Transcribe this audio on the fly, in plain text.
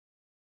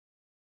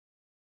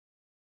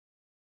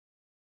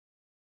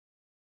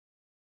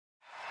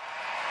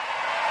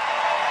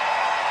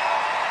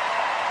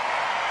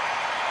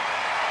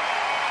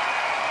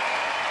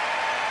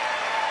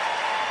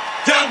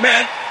young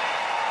man,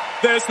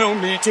 there's no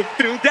need to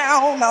feel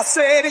down. I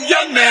said,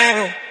 young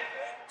man,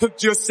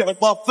 put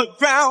yourself off the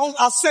ground.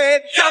 I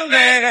said, young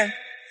man,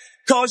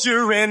 'cause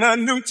you're in a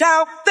new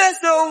town. There's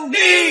no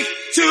need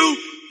to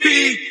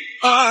be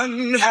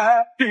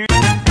unhappy.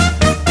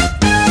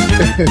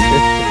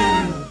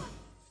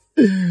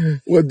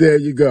 Well, there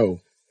you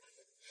go.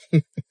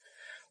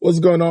 What's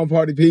going on,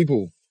 party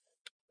people?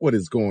 What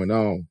is going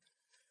on?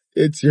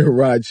 It's your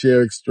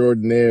rideshare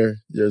extraordinaire,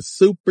 your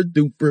super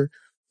duper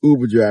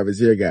Uber drivers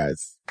here,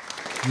 guys.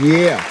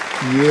 Yeah.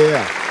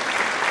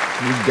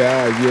 You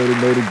guys, you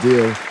already know the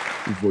deal.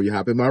 Before you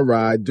hop in my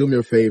ride, do me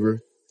a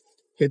favor.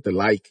 Hit the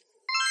like.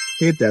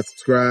 Hit that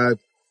subscribe.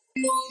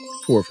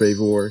 For a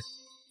favor.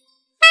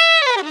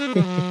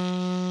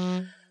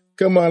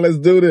 Come on, let's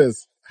do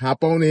this.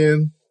 Hop on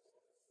in.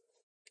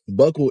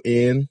 Buckle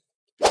in.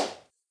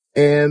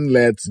 And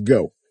let's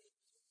go.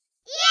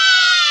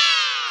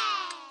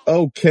 Yeah!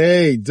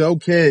 Okay.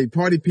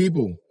 Party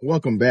people,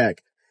 welcome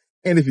back.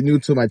 And if you're new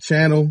to my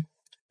channel,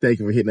 thank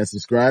you for hitting that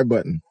subscribe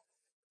button.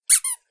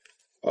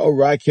 All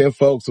right, Ken,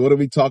 folks, what are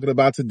we talking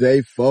about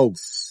today,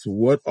 folks?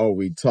 What are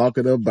we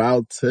talking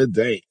about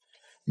today?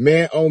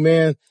 Man, oh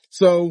man.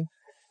 So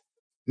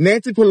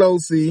Nancy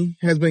Pelosi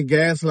has been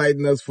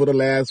gaslighting us for the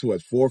last, 4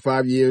 or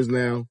 5 years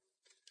now.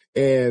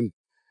 And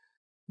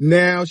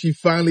now she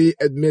finally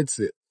admits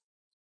it.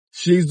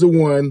 She's the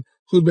one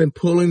who's been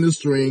pulling the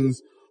strings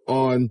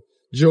on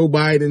Joe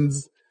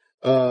Biden's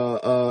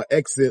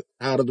exit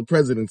out of the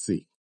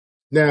presidency.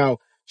 Now,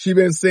 she's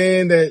been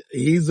saying that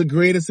he's the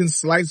greatest in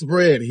sliced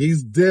bread.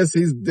 He's this,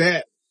 he's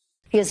that.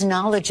 He has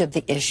knowledge of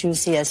the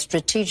issues. He has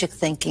strategic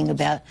thinking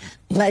about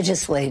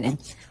legislating,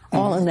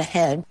 all in the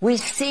head. We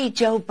see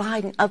Joe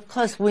Biden up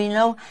close. We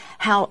know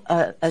how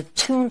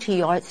attuned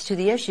he is to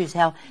the issues,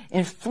 how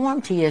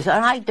informed he is.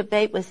 And I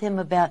debate with him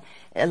about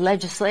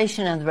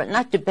legislation, and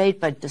not debate,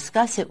 but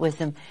discuss it with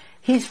him.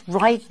 He's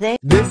right there.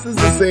 This is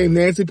the same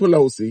Nancy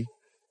Pelosi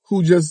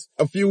who just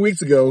a few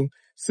weeks ago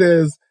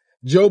says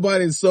Joe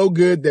Biden is so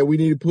good that we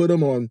need to put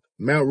him on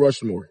Mount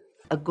Rushmore.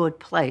 A good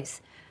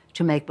place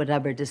to make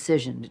whatever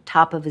decision, the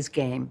top of his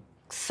game.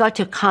 Such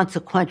a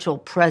consequential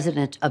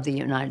president of the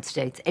United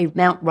States, a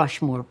Mount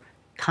Rushmore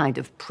kind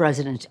of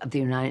president of the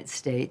United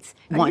States.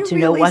 Want to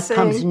know what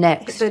comes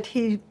next. That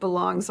he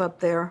belongs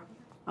up there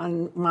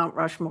on Mount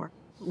Rushmore.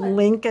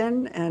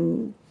 Lincoln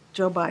and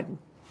Joe Biden.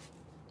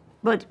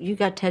 But you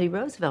got Teddy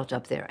Roosevelt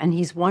up there, and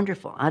he's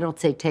wonderful. I don't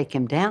say take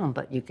him down,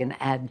 but you can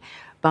add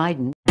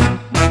Biden.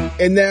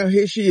 And now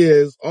here she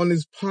is on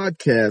this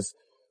podcast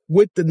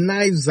with the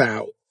knives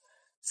out,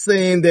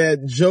 saying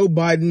that Joe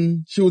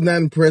Biden, she was not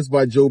impressed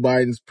by Joe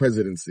Biden's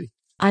presidency.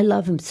 I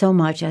love him so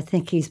much. I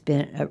think he's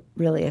been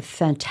really a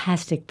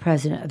fantastic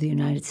president of the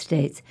United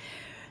States.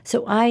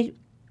 So I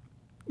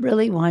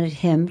really wanted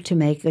him to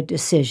make a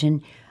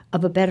decision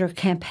of a better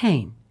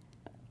campaign,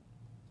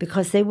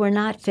 because they were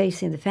not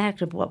facing the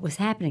fact of what was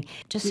happening.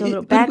 Just a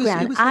little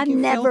background. I've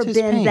never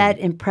been that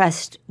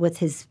impressed with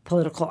his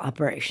political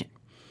operation.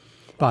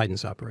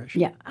 Biden's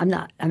operation. Yeah, I'm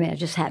not. I mean, I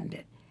just haven't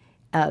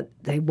been.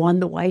 They won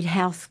the White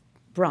House.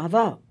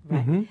 Bravo,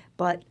 right? Mm-hmm.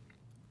 But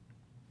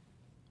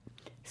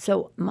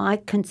so my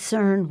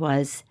concern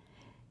was,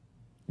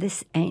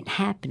 this ain't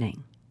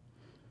happening,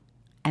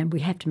 and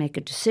we have to make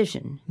a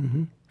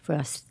decision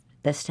for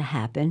this to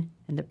happen,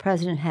 and the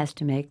president has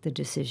to make the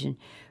decision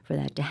for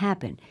that to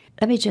happen.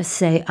 Let me just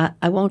say,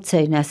 I won't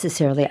say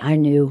necessarily I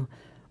knew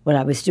what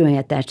I was doing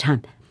at that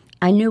time.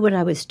 I knew what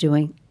I was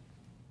doing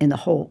in the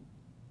whole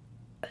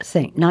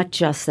thing, not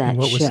just that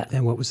show.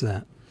 And what was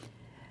that?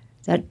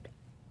 That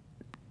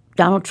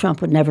Donald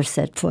Trump would never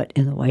set foot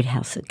in the White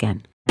House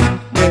again.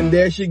 And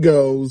there she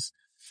goes,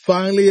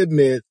 finally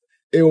admit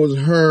it was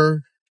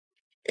her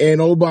and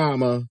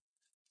Obama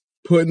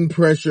putting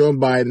pressure on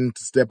Biden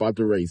to step out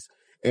the race.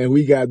 And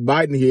we got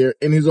Biden here,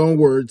 in his own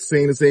words,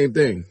 saying the same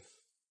thing.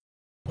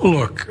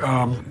 Look,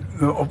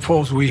 the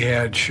polls we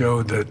had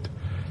showed that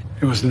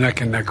it was a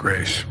neck-and-neck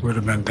race. Would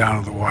have been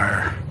down to the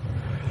wire.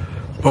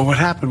 But what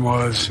happened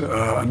was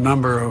a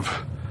number of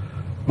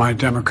my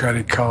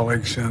Democratic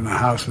colleagues in the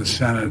House and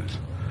Senate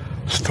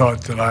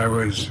thought that I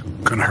was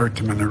going to hurt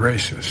them in the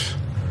races.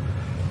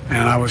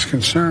 And I was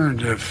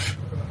concerned if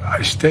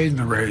I stayed in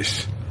the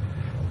race,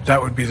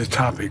 that would be the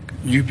topic.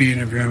 You'd be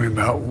interviewing me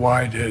about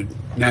why did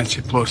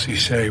Nancy Pelosi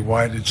say,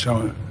 why did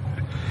someone,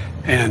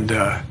 and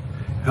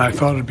I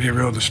thought it'd be a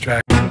real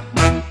distraction.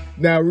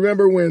 Now,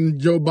 remember when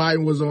Joe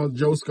Biden was on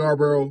Joe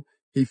Scarborough,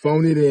 he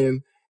phoned it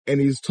in, and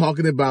he's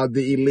talking about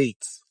the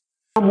elites.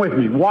 Come with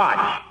me,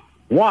 watch.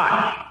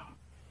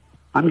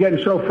 I'm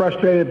getting so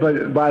frustrated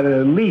by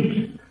the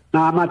elites.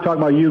 Now, I'm not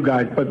talking about you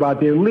guys, but about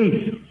the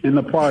elites in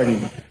the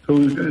party,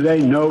 who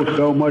they know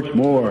so much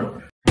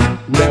more.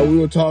 Now, we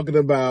were talking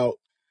about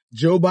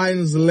Joe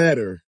Biden's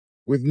letter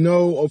with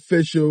no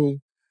official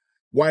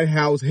White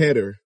House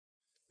header,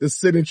 the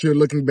signature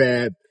looking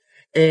bad.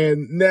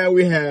 And now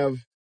we have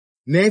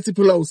Nancy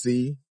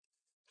Pelosi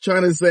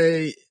trying to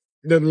say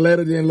the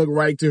letter didn't look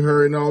right to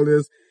her and all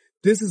this.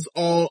 This is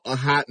all a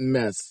hot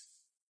mess.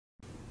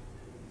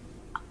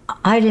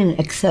 I didn't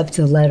accept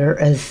the letter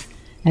as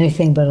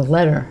anything but a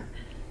letter.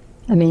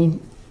 I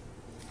mean,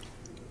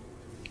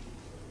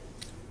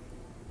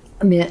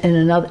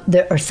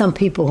 there are some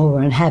people who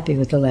were unhappy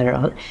with the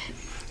letter.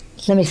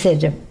 Let me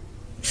say,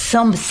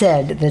 some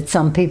said that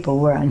some people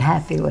were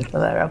unhappy with the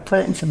letter. I'll put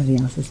it in somebody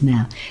else's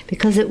mouth.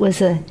 Because it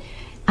was I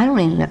don't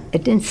even know,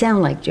 it didn't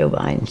sound like Joe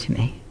Biden to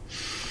me.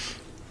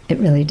 It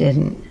really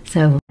didn't.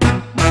 So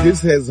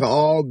this has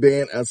all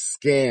been a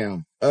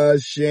scam, a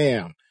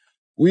sham.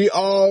 We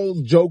all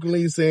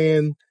jokingly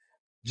saying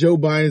Joe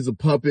Biden's a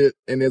puppet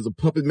and there's a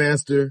puppet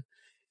master.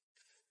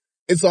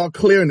 It's all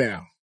clear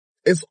now.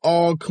 It's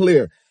all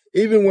clear.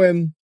 Even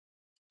when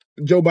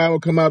Joe Biden will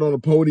come out on the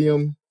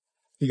podium,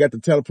 he got the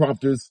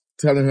teleprompters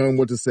telling him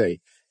what to say.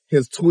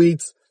 His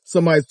tweets,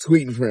 somebody's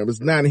tweeting for him. It's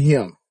not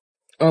him.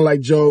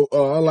 Unlike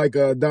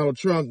Donald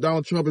Trump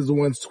is the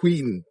one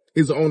tweeting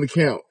his own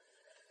account.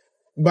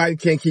 Biden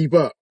can't keep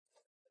up.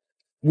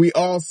 We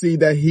all see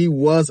that he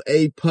was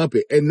a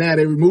puppet. And now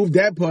they removed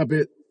that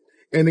puppet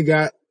and they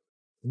got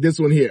this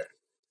one here.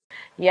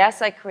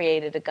 Yes, I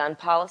created a gun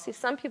policy.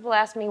 Some people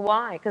ask me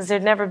why, because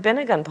there'd never been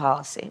a gun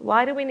policy.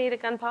 Why do we need a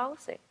gun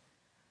policy?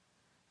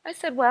 I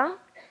said, well,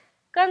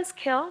 guns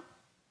kill.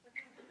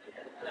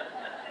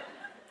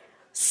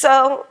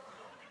 So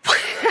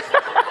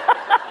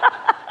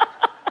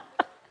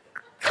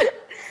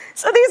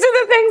these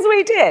are the things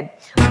we did.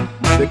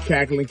 The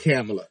cackling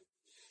Kamala.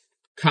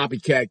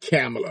 Copycat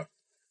Kamala.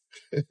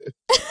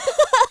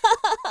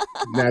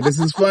 Now, this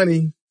is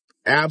funny.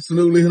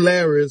 Absolutely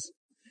hilarious.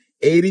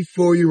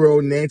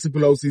 84-year-old Nancy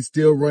Pelosi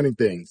still running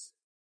things.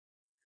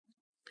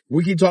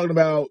 We keep talking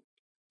about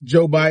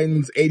Joe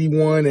Biden's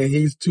 81 and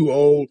he's too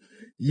old.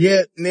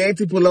 Yet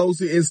Nancy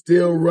Pelosi is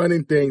still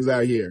running things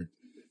out here.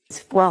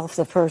 Well,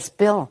 the first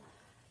bill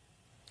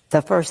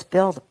that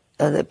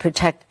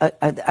protect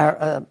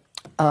our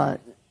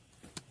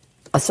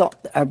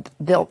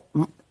bill,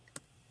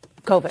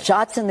 COVID,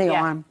 shots in the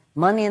arm,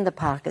 money in the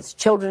pockets,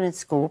 children in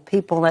school,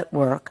 people at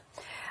work,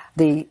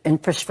 the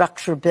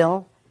infrastructure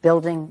bill,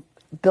 building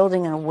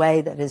in a way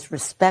that is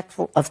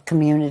respectful of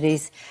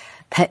communities,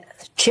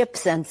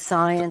 chips and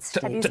science.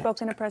 Have you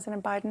spoken to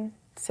President Biden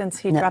since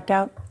he dropped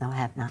out? No, I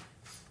have not.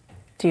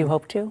 Do you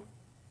hope to?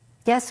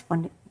 Yes,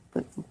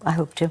 I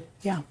hope to.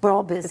 Yeah. We're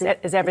all busy.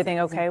 Is everything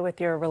okay with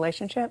your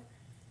relationship?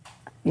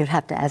 You'd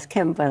have to ask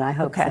him, but I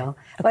hope so.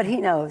 But he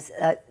knows.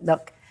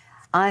 Look,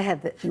 I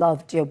have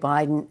loved Joe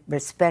Biden,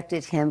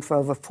 respected him for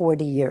over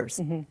 40 years.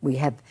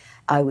 Mm-hmm.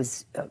 I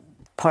was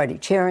party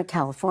chair in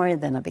California,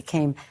 then I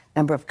became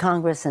member of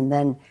Congress, and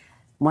then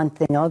one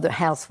thing, other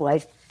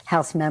housewife,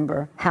 House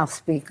member, House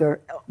Speaker,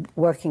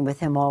 working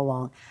with him all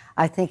along.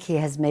 I think he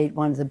has made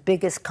one of the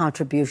biggest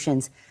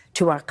contributions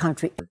to our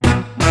country.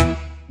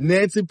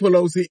 Nancy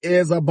Pelosi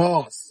is a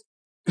boss.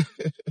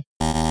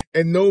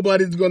 And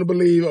nobody's going to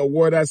believe a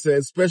word I said,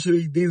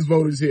 especially these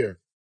voters here.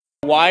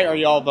 Why are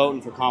y'all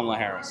voting for Kamala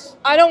Harris?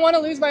 I don't want to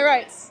lose my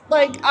rights.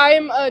 Like,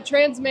 I'm a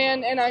trans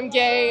man and I'm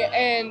gay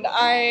and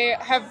I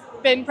have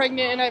been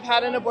pregnant and I've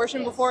had an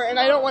abortion before and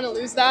I don't want to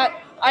lose that.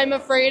 I'm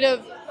afraid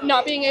of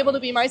not being able to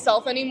be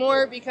myself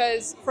anymore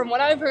because from what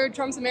I've heard,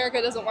 Trump's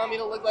America doesn't want me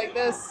to look like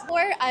this.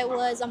 Before I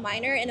was a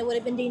minor and it would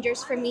have been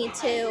dangerous for me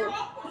to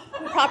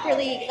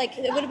properly,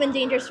 it would have been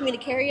dangerous for me to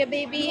carry a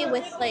baby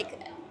with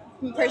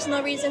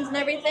personal reasons and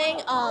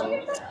everything.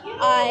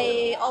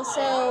 I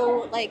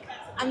also,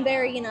 I'm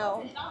very,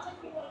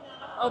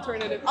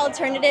 alternative,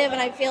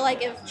 and I feel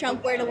like if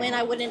Trump were to win,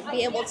 I wouldn't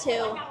be able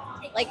to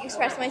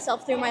express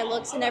myself through my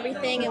looks and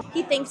everything. And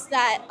he thinks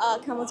that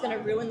Kamala's going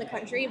to ruin the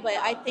country, but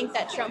I think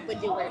that Trump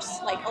would do worse,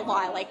 a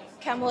lot.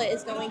 Kamala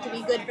is going to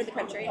be good for the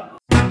country.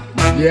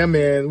 Yeah,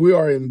 man, we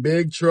are in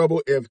big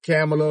trouble if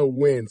Kamala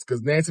wins,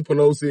 because Nancy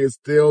Pelosi is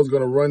still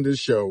going to run this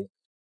show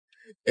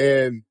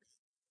and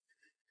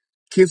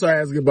kiss our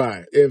ass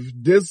goodbye. If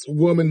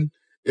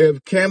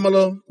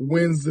Kamala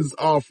wins this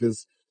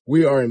office,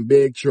 we are in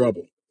big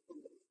trouble.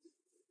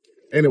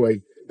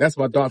 Anyway, that's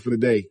my thought for the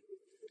day.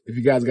 If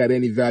you guys got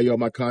any value on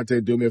my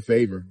content, do me a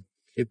favor.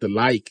 Hit the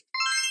like.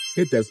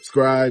 Hit that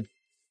subscribe.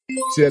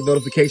 See that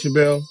notification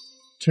bell?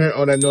 Turn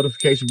on that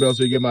notification bell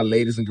so you get my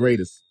latest and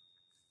greatest.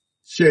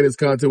 Share this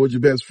content with your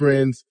best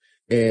friends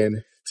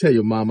and tell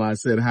your mama I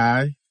said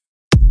hi.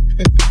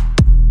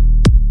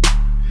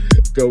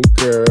 Go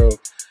girl.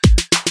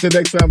 Till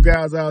next time,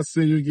 guys, I'll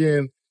see you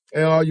again.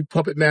 And all you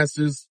puppet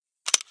masters,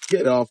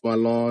 get off my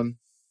lawn.